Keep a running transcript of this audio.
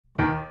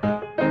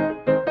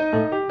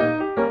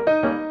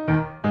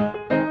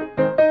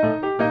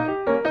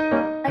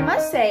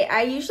say,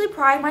 I usually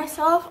pride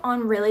myself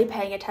on really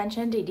paying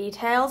attention to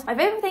details. My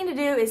favorite thing to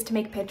do is to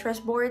make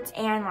Pinterest boards,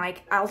 and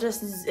like I'll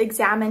just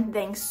examine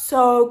things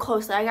so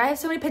closely. Like, I have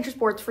so many Pinterest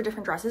boards for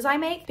different dresses I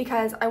make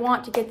because I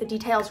want to get the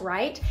details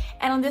right.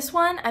 And on this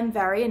one, I'm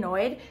very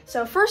annoyed.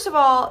 So first of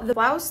all, the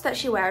blouse that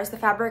she wears, the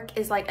fabric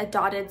is like a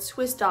dotted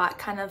Swiss dot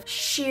kind of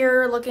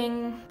sheer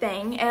looking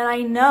thing. And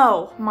I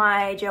know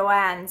my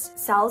Joann's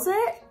sells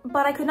it,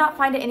 but I could not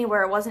find it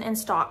anywhere. It wasn't in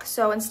stock.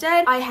 So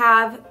instead I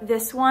have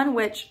this one,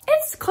 which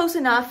it's close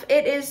enough.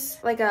 It is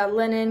like a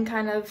linen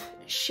kind of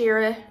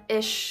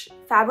sheer-ish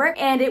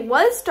fabric, and it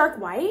was dark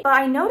white, but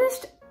I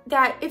noticed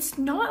that it's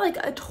not like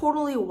a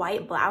totally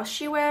white blouse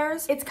she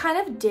wears. It's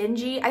kind of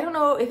dingy. I don't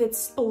know if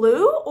it's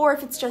blue or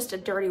if it's just a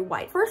dirty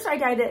white. First, I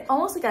dyed it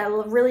almost like a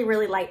really,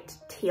 really light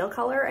teal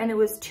color, and it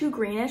was too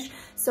greenish.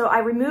 So I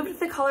removed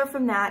the color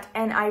from that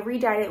and I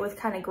re-dyed it with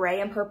kind of gray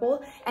and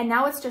purple. And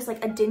now it's just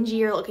like a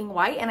dingier looking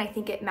white, and I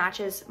think it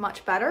matches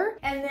much better.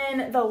 And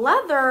then the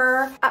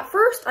leather, at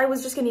first I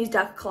was just gonna use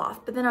duck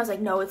cloth, but then I was like,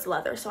 no, it's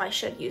leather, so I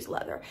should use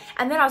leather.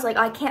 And then I was like,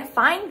 I can't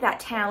find that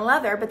tan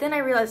leather, but then I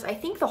realized I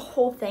think the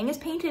whole thing is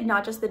painted,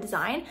 not just the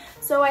design.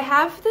 So I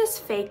have this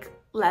fake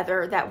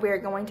leather that we're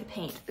going to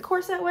paint the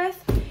corset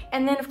with.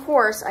 And then of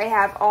course I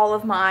have all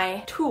of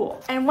my tulle.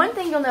 And one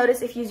thing you'll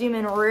notice if you zoom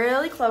in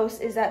really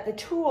close is that the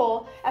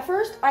tulle, at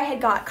first I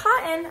had got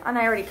cotton, and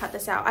I already cut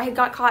this out. I had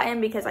got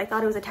cotton because I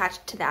thought it was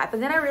attached to that,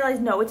 but then I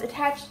realized no, it's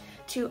attached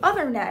to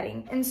other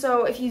netting. And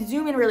so if you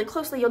zoom in really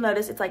closely, you'll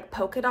notice it's like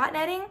polka dot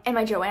netting. And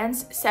my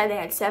Joann's said they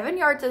had 7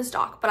 yards in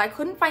stock, but I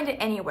couldn't find it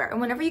anywhere.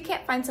 And whenever you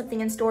can't find something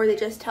in store, they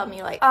just tell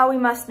me like, oh, we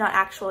must not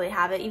actually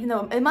have it, even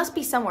though it must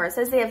be somewhere. It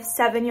says they have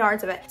 7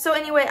 yards of it. So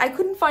anyway, I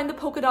couldn't find the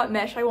polka dot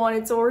mesh I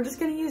wanted, so we're just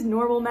gonna use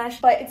normal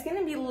mesh, but it's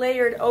gonna be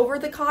layered over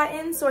the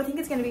cotton, so I think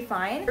it's gonna be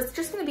fine. It's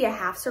just gonna be a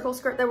half circle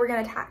skirt that we're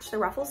gonna attach the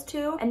ruffles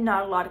to, and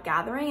not a lot of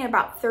gathering, and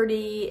about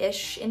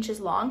 30-ish inches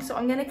long. So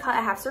I'm gonna cut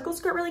a half circle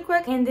skirt really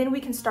quick, and then we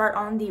can start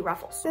on the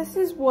ruffles. This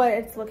is what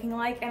it's looking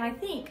like, and I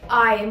think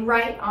I am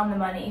right on the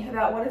money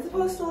about what it's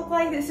supposed to look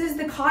like. This is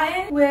the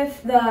cotton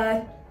with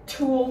the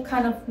tulle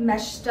kind of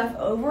mesh stuff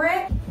over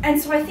it. And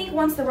so I think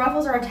once the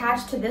ruffles are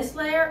attached to this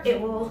layer, it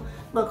will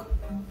look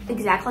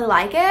exactly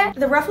like it.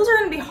 The ruffles are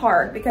gonna be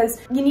hard because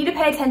you need to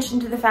pay attention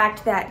to the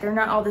fact that they're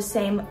not all the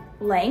same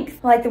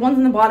length. Like the ones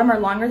on the bottom are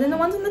longer than the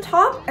ones on the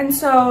top. And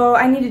so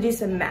I need to do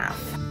some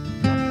math.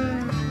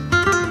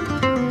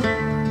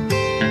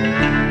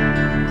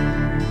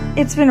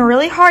 It's been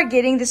really hard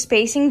getting the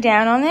spacing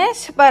down on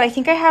this, but I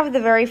think I have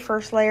the very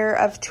first layer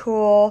of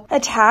tulle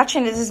attached,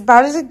 and it's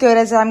about as good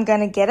as I'm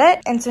gonna get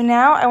it. And so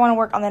now I wanna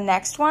work on the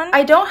next one.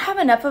 I don't have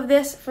enough of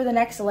this for the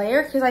next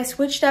layer because I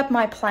switched up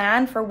my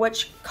plan for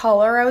which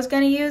color I was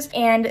gonna use.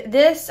 And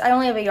this, I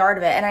only have a yard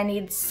of it and I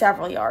need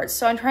several yards.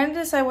 So I'm trying to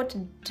decide what to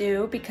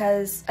do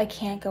because I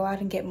can't go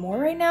out and get more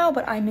right now,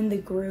 but I'm in the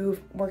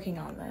groove working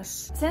on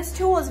this. Since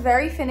tulle is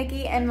very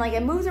finicky and like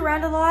it moves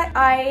around a lot,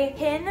 I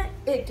pin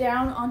it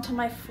down onto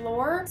my floor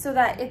so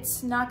that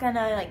it's not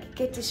gonna like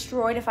get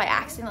destroyed if I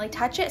accidentally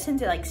touch it,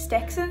 since it like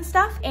sticks and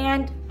stuff.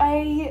 And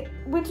I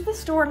went to the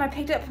store and I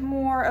picked up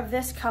more of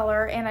this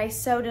color and I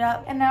sewed it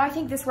up, and now I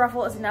think this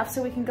ruffle is enough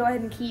so we can go ahead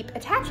and keep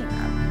attaching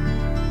them.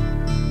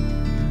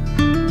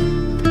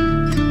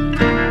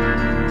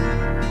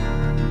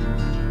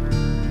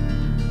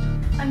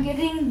 I'm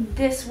getting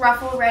this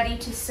ruffle ready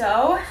to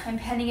sew. I'm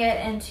pinning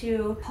it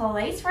into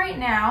place right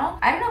now.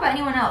 I don't know about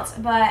anyone else,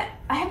 but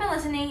I have been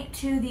listening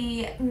to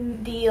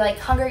the like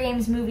Hunger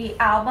Games movie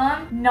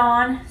album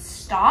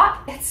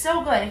non-stop. It's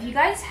so good. If you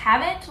guys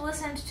haven't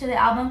listened to the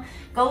album,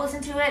 go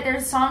listen to it.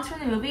 There's songs from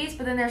the movies,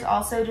 but then there's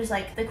also just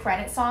like the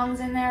credit songs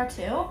in there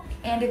too.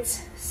 And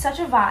it's such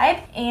a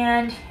vibe,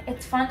 and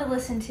it's fun to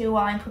listen to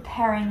while I'm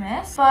preparing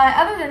this. But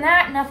other than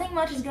that, nothing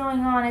much is going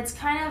on. It's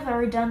kind of a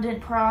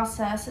redundant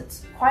process.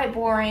 It's quite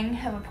boring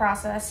of a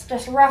process.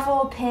 Just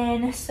ruffle,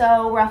 pin,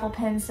 sew, ruffle,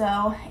 pin,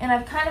 sew. And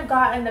I've kind of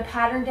gotten the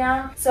pattern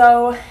down,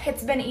 so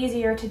it's been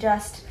easier to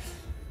just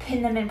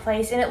pin them in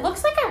place. And it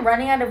looks like I'm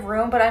running out of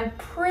room, but I'm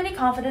pretty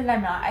confident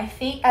I'm not. I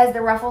think as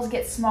the ruffles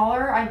get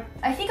smaller,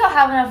 I think I'll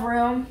have enough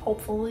room,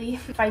 hopefully.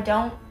 If I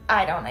don't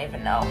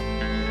even know.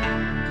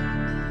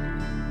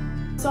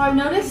 So I've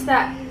noticed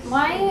that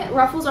my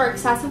ruffles are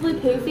excessively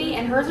poofy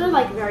and hers are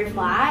like very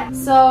flat.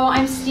 So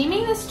I'm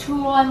steaming this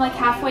tulle. I'm like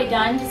halfway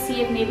done to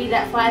see if maybe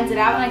that flattens it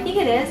out, and I think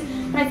it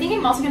is. But I think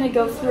I'm also gonna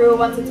go through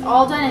once it's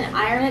all done and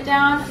iron it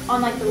down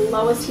on like the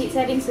lowest heat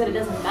setting so that it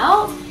doesn't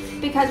melt.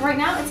 Because right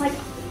now it's like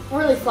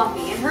really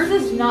fluffy, and hers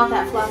is not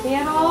that fluffy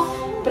at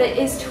all, but it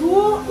is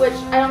tulle, which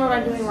I don't know what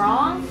I'm doing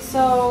wrong.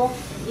 So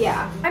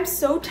yeah, I'm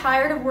so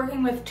tired of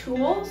working with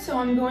tulle, so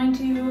I'm going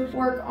to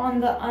work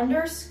on the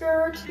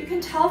underskirt. You can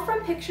tell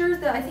from pictures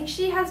that I think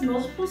she has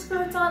multiple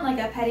skirts on, like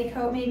a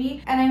petticoat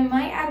maybe, and I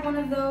might add one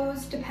of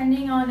those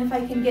depending on if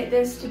I can get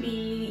this to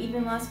be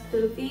even less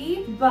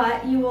poofy.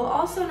 But you will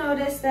also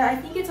notice that I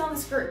think it's on the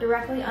skirt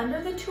directly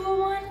under the tulle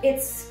one.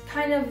 It's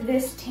kind of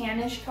this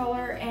tannish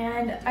color,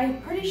 and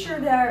I'm pretty sure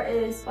there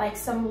is like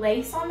some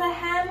lace on the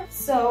hem.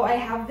 So I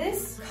have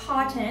this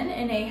cotton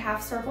in a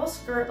half circle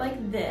skirt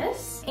like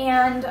this,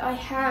 and And I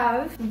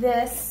have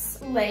this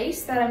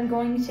lace that I'm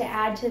going to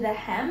add to the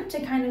hem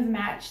to kind of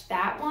match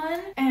that one.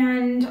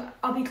 And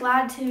I'll be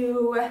glad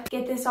to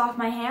get this off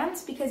my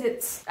hands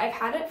because I've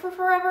had it for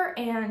forever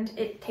and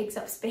it takes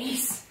up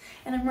space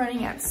and I'm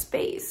running out of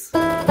space.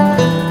 I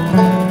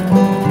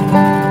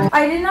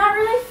did not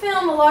really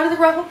film a lot of the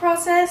ruffle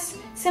process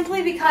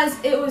simply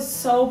because it was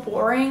so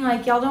boring.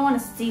 Like, y'all don't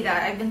want to see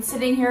that. I've been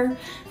sitting here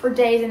for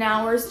days and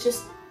hours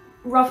just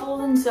ruffled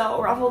and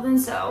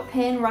sew,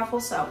 pin, ruffle,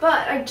 sew.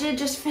 But I did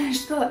just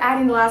finish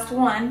adding the last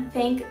one,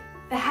 thank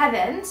the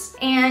heavens.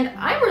 And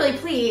I'm really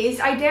pleased.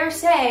 I dare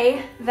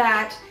say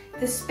that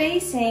the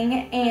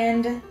spacing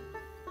and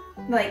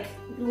like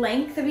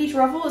length of each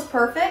ruffle is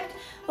perfect.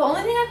 The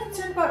only thing I'm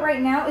concerned about right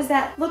now is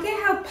that look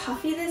at how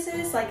puffy this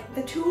is. Like,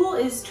 the tulle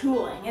is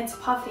tooling, it's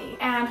puffy,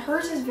 and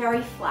hers is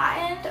very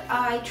flattened.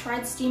 I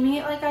tried steaming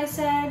it like I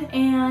said,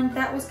 and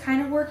that was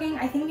kind of working.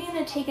 I think I'm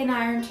gonna take an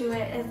iron to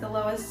it at the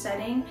lowest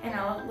setting, and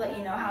I'll let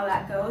you know how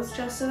that goes,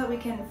 just so that we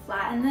can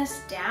flatten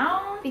this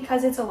down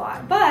because it's a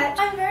lot. But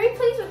I'm very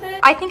pleased with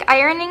it. I think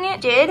ironing it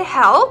did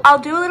help. I'll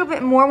do a little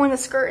bit more when the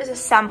skirt is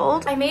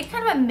assembled. I made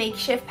kind of a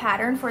makeshift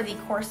pattern for the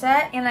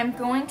corset, and I'm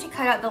going to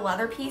cut out the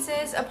leather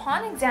pieces.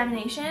 Upon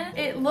examination,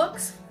 it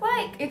looks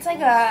like it's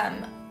like a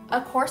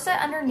corset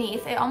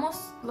underneath. It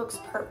almost looks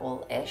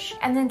purple-ish.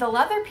 And then the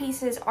leather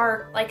pieces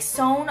are like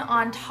sewn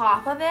on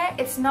top of it.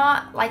 It's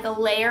not like a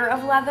layer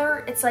of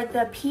leather. It's like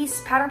the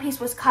pattern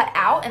piece was cut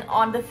out and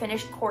on the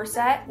finished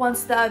corset.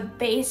 Once the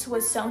base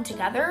was sewn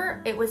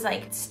together, it was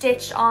like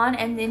stitched on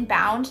and then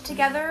bound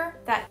together.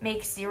 That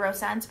makes zero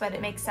sense, but it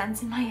makes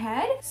sense in my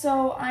head.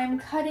 So I'm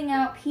cutting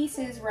out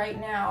pieces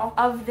right now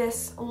of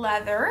this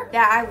leather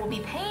that I will be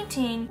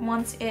painting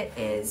once it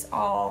is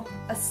all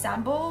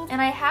assembled.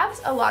 And I have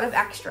a lot of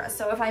extra,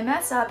 so if I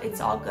mess up, it's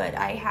all good.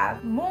 I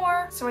have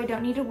more, so I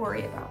don't need to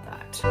worry about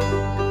that.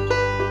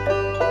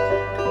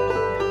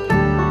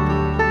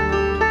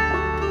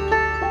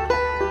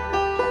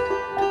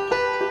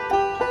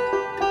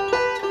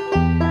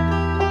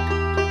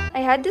 I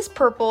had this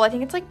purple, I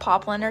think it's like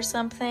poplin or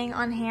something,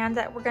 on hand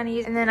that we're gonna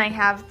use. And then I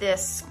have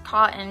this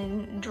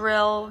cotton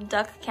drill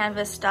duck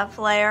canvas stuff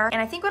layer.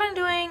 And I think what I'm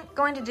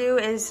going to do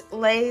is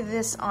lay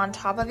this on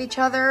top of each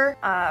other,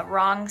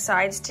 wrong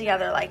sides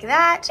together like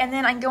that. And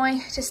then I'm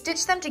going to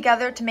stitch them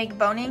together to make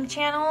boning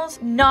channels,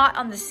 not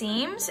on the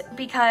seams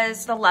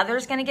because the leather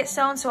is gonna get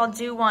sewn. So I'll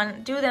do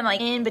them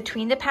like in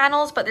between the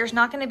panels, but there's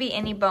not gonna be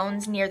any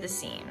bones near the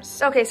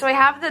seams. Okay, so I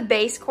have the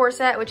base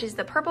corset, which is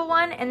the purple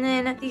one, and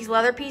then these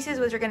leather pieces,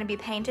 which are gonna be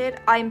painted.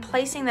 I'm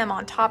placing them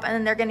on top and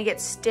then they're gonna get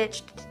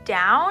stitched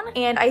down,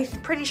 and I'm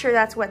pretty sure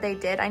that's what they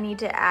did. I need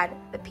to add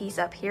the piece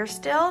up here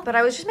still, but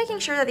I was just making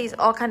sure that these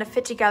all kind of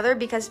fit together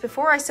because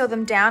before I sew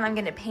them down, I'm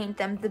gonna paint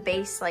them the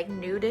base like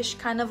nudish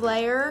kind of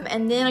layer,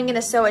 and then I'm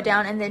gonna sew it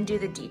down and then do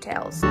the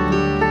details.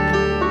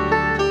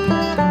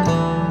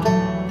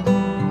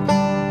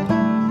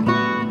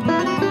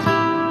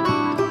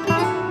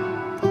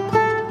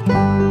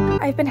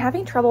 I've been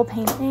having trouble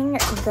painting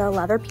the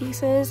leather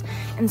pieces,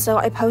 and so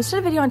I posted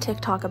a video on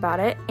TikTok about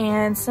it,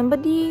 and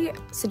somebody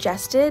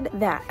suggested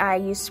that I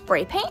use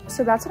spray paint.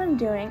 So that's what I'm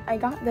doing. I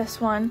got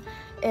this one.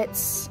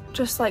 It's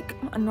just like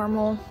a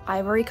normal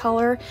ivory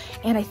color,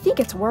 and I think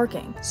it's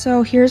working.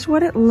 So here's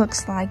what it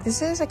looks like.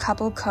 This is a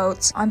couple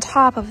coats on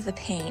top of the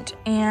paint,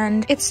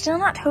 and it's still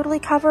not totally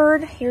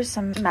covered. Here's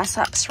some mess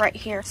ups right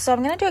here. So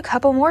I'm gonna do a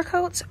couple more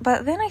coats,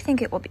 but then I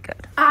think it will be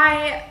good.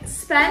 I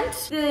spent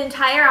the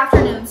entire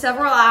afternoon,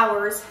 several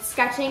hours,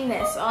 sketching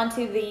this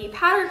onto the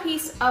pattern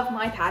piece of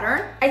my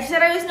pattern. I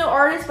said I was no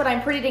artist, but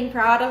I'm pretty dang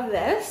proud of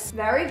this.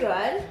 Very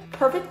good.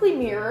 Perfectly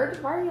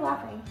mirrored. Why are you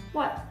laughing?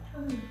 What?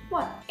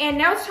 What? And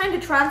now it's time to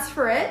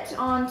transfer it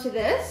onto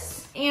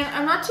this. And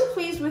I'm not too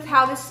pleased with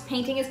how this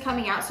painting is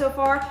coming out so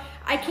far.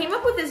 I came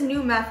up with this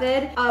new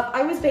method of,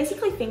 I was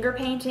basically finger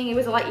painting. It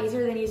was a lot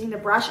easier than using the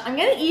brush. I'm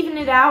gonna even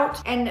it out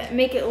and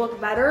make it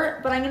look better,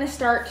 but I'm gonna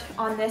start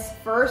on this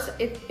first.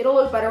 It'll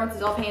look better once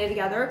it's all painted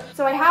together.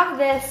 So I have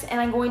this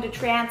and I'm going to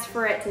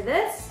transfer it to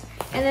this.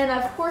 And then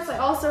of course I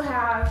also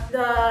have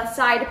the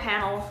side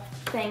panel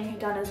thing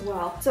done as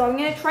well. So I'm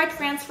gonna try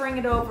transferring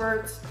it over.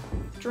 It's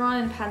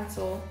drawn in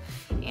pencil,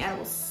 and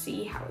we'll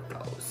see how it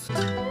goes. I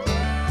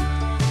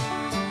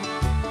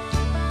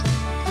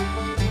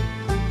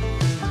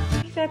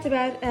think that's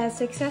about as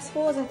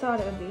successful as I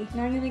thought it would be.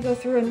 Now I'm gonna go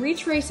through and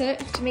retrace it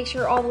to make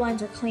sure all the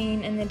lines are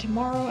clean, and then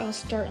tomorrow I'll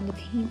start on the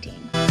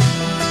painting.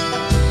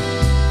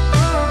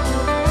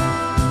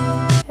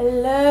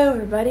 Hello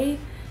everybody.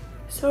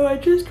 So I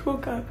just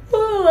woke up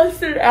less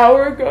than an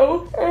hour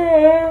ago.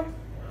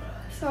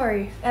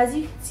 Sorry. As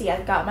you can see,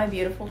 I've got my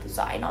beautiful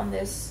design on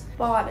this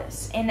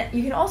bodice, and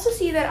you can also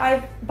see that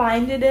I've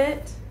binded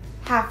it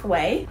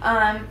halfway,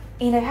 and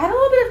I've had a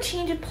little bit of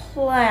change of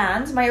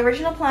plans. My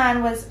original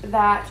plan was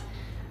that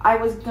I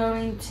was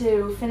going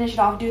to finish it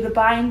off, do the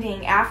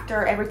binding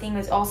after everything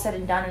was all said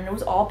and done and it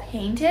was all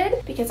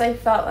painted, because I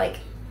felt like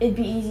it'd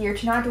be easier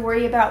to not have to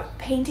worry about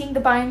painting the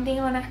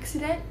binding on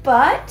accident.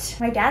 But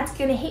my dad's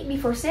gonna hate me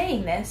for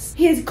saying this.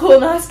 He has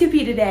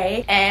colonoscopy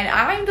today, and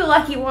I'm the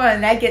lucky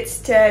one that gets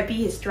to be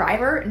his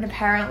driver, and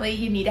apparently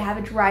you need to have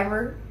a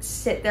driver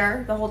sit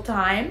there the whole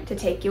time to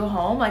take you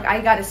home. Like, I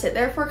got to sit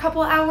there for a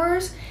couple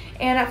hours.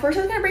 And at first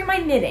I was gonna bring my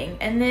knitting,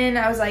 and then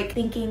I was like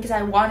thinking, because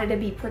I wanted to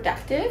be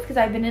productive, because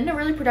I've been in a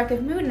really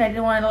productive mood and I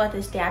didn't want to let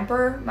this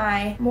damper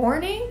my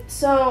morning.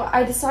 So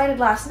I decided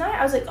last night,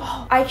 I was like,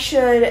 oh, I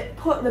should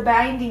put the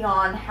binding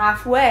on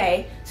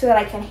halfway so that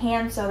I can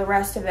hand sew the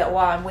rest of it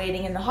while I'm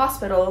waiting in the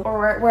hospital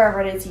or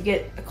wherever it is you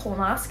get a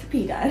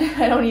colonoscopy done.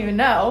 I don't even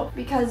know.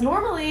 Because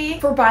normally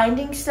for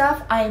binding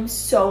stuff, I am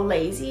so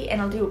lazy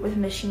and I'll do it with a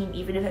machine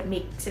even if it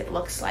makes it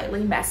look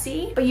slightly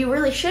messy. But you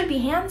really should be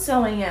hand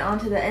sewing it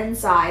onto the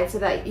inside so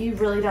that you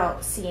really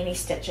don't see any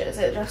stitches.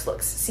 It just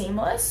looks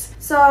seamless.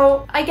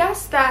 So I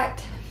guess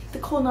that the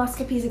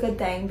colonoscopy is a good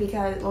thing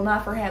because, well,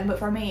 not for him, but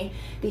for me,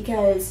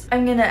 because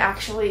I'm gonna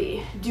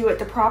actually do it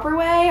the proper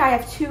way. I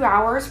have 2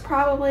 hours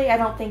probably. I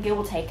don't think it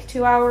will take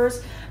 2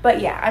 hours, but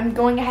yeah, I'm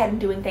going ahead and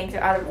doing things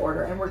out of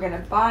order, and we're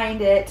gonna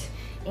bind it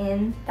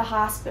in the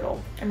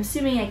hospital. I'm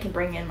assuming I can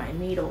bring in my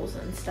needles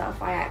and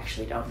stuff. I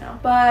actually don't know.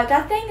 But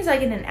that thing is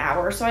like in an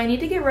hour, so I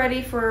need to get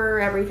ready for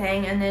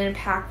everything and then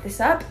pack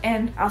this up,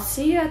 and I'll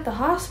see you at the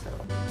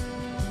hospital.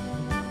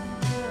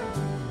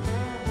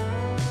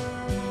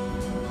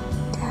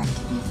 Dad,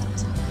 give me a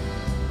thumbs up.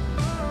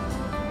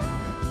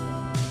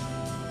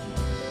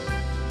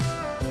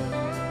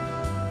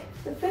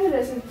 The thing of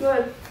this is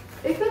good.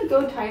 It could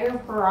go tighter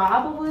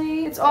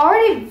probably. It's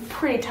already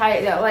pretty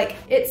tight though. Like,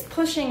 it's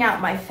pushing out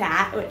my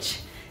fat, which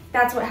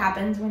that's what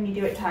happens when you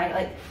do it tight.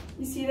 Like,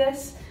 you see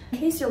this? In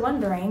case you're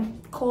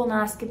wondering,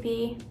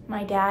 colonoscopy,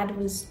 my dad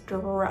was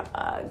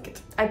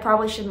drugged. I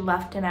probably shouldn't have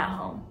left him at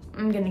home.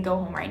 I'm gonna go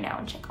home right now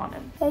and check on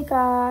him. Hey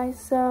guys,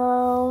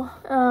 so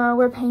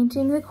we're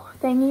painting the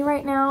thingy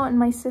right now, and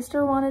my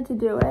sister wanted to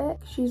do it.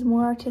 She's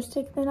more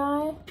artistic than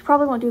I. She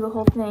probably won't do the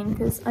whole thing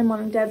because I'm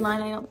on a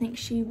deadline. I don't think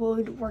she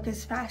would work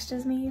as fast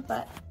as me,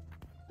 but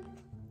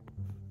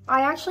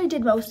I actually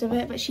did most of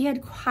it, but she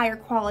had higher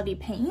quality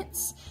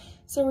paints,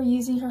 so we're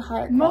using her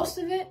higher quality. Most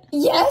of it?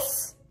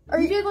 Yes!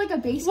 You did like a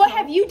base What coat.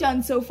 have you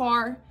done so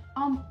far?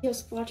 How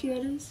splotchy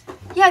that is?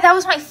 Yeah, that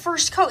was my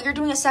first coat. You're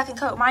doing a second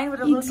coat. Mine would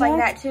have looked like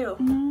that too.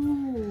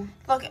 No.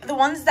 Look, the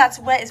ones that's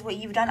wet is what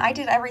you've done. I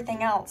did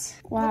everything else.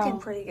 Wow. Looking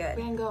pretty good.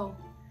 Van Gogh.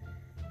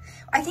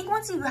 I think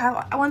once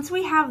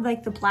we have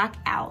like the black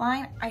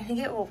outline, I think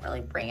it will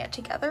really bring it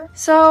together.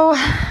 So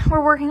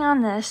we're working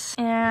on this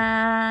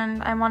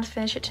and I want to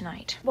finish it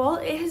tonight. Well,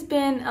 it has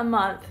been a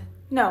month.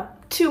 No,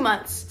 2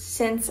 months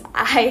since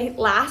I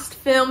last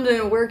filmed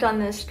and worked on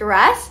this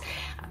dress.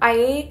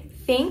 I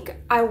think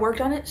I worked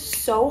on it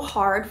so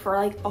hard for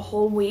like a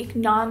whole week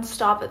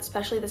non-stop,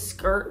 especially the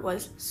skirt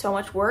was so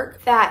much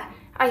work, that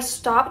I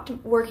stopped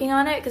working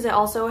on it because I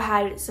also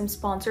had some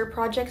sponsored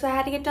projects I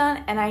had to get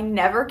done and I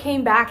never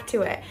came back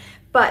to it.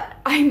 But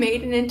I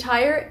made an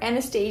entire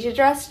Anastasia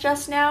dress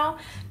just now,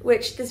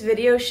 which this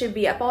video should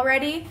be up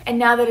already. And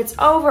now that it's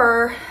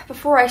over,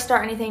 before I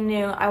start anything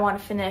new, I want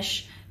to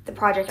finish the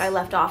project I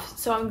left off.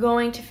 So I'm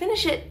going to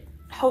finish it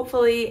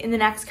hopefully in the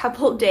next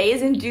couple of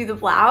days and do the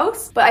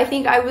blouse. But I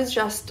think I was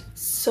just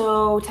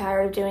so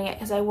tired of doing it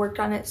because I worked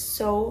on it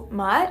so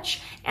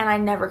much and I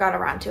never got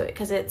around to it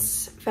because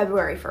it's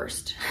February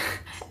 1st.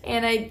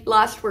 And I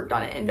last worked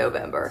on it in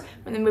November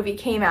when the movie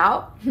came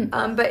out.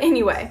 But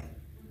anyway,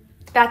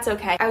 that's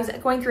okay. I was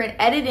going through and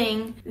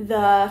editing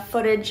the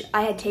footage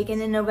I had taken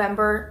in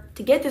November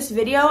to get this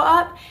video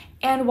up,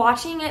 and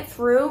watching it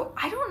through,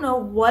 I don't know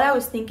what I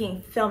was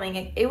thinking filming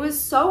it. It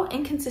was so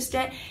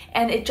inconsistent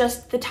and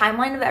the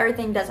timeline of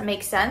everything doesn't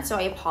make sense, so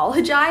I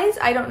apologize.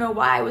 I don't know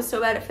why I was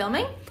so bad at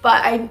filming,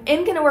 but I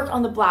am gonna work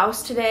on the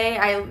blouse today.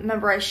 I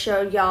remember I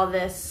showed y'all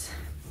this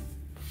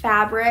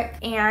fabric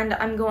and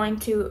I'm going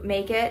to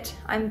make it.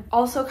 I'm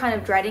also kind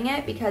of dreading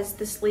it because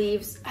the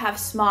sleeves have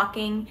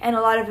smocking and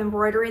a lot of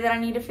embroidery that I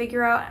need to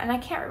figure out, and I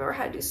can't remember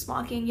how to do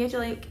smocking. You have to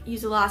like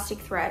use elastic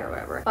thread or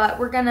whatever. But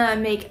we're gonna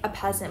make a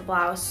peasant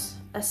blouse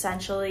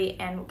essentially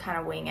and kind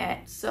of wing it.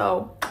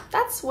 So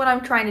that's what I'm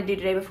trying to do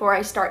today before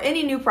I start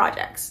any new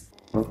projects.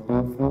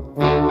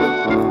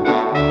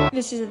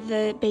 This is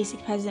the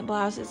basic peasant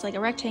blouse. It's like a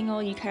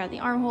rectangle, you cut out the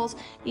armholes.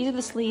 These are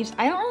the sleeves.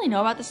 I don't really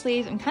know about the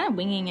sleeves. I'm kind of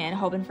winging it and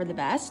hoping for the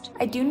best.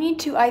 I do need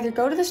to either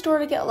go to the store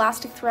to get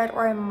elastic thread,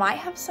 or I might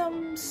have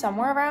some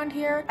somewhere around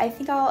here. I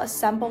think I'll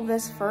assemble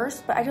this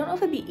first, but I don't know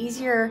if it'd be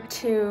easier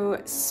to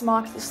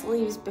smock the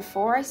sleeves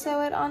before I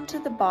sew it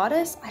onto the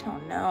bodice. I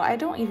don't know. I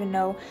don't even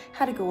know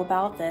how to go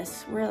about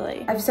this,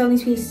 really. I've sewn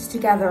these pieces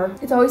together.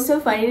 It's always so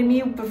funny to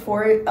me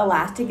before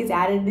elastic is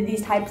added to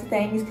these types of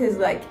things, because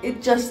like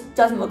it just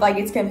doesn't look like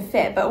it's gonna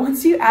fit, but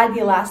once you add the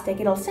elastic,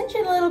 it'll cinch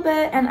in a little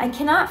bit. And I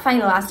cannot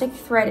find elastic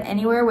thread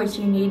anywhere, which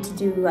you need to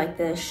do like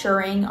the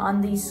shirring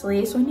on these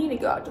sleeves, so I need to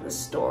go out to the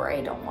store.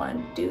 I don't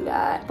want to do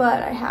that,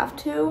 but I have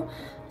to.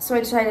 So I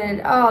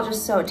decided, oh, I'll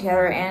just sew it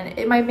together, and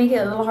it might make it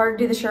a little hard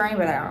to do the shirring,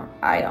 but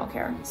I don't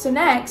care. So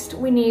next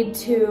we need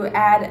to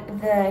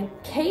add the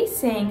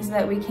casing so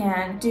that we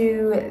can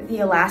do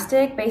the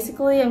elastic.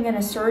 Basically, I'm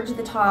gonna serge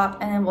the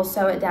top and then we'll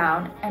sew it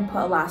down and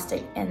put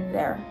elastic in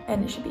there,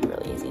 and it should be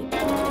really easy.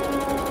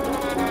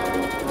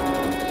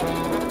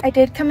 I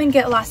did come and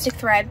get elastic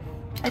thread.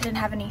 I didn't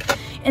have any.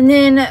 And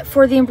then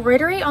for the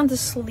embroidery on the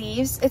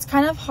sleeves, it's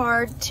kind of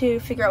hard to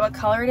figure out what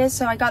color it is.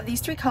 So I got these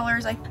 3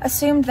 colors. I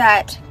assumed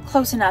that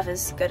close enough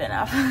is good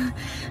enough.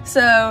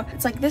 So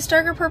it's like this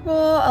darker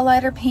purple, a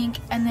lighter pink,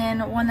 and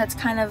then one that's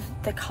kind of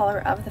the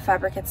color of the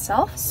fabric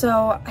itself.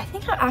 So I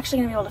think I'm actually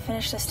gonna be able to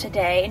finish this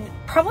today. And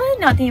probably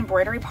not the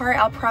embroidery part.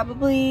 I'll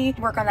probably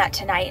work on that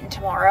tonight and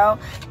tomorrow,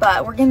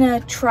 but we're gonna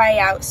try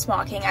out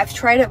smocking. I've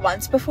tried it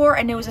once before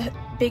and it was a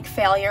big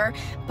failure,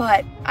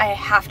 but I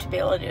have to be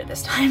able to do it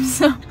this time,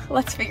 so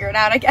let's figure it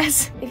out, I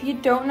guess. If you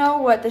don't know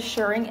what the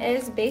shirring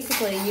is,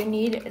 basically you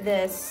need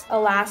this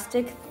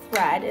elastic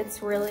thread.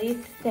 It's really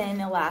thin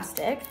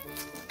elastic,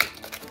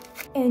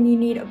 and you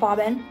need a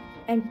bobbin,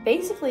 and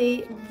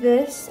basically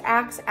this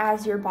acts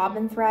as your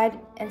bobbin thread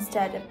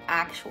instead of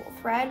actual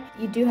thread.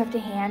 You do have to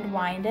hand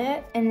wind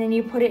it, and then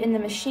you put it in the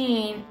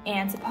machine,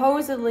 and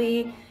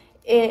supposedly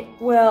it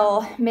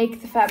will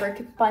make the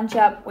fabric bunch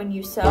up when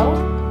you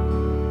sew.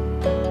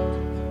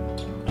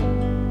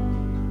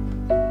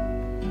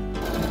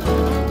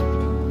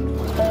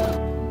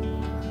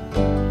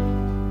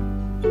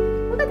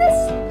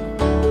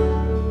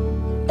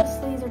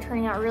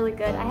 Really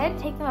good. I had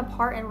to take them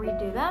apart and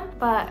redo them,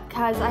 but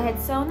because I had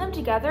sewn them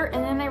together,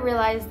 and then I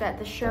realized that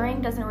the shirring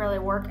doesn't really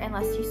work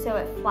unless you sew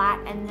it flat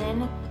and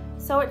then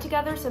sew it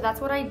together. So that's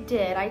what I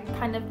did. I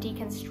kind of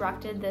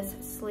deconstructed this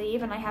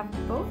sleeve, and I have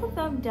both of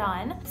them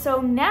done.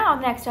 So now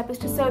the next step is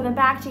to sew them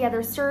back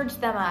together, serge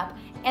them up,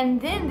 and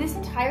then this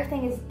entire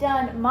thing is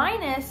done,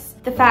 minus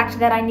the fact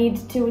that I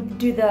need to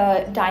do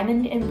the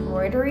diamond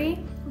embroidery,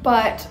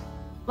 but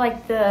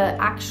like the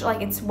actual,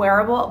 like it's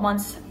wearable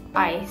once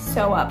I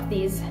sew up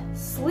these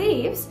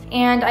sleeves.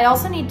 And I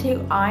also need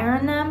to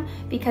iron them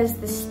because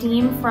the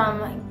steam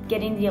from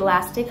getting the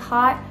elastic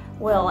hot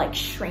will like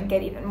shrink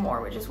it even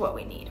more, which is what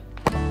we need.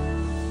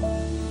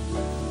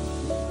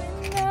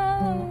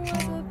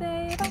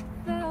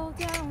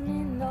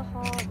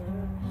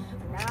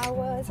 I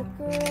was a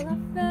girl, I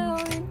fell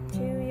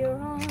into your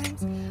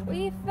arms.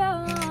 We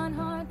fell on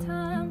hard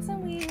times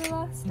and we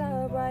lost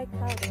our bright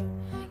color.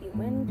 You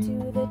went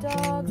to the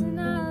dogs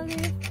and I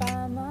lived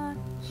by my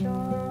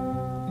charm.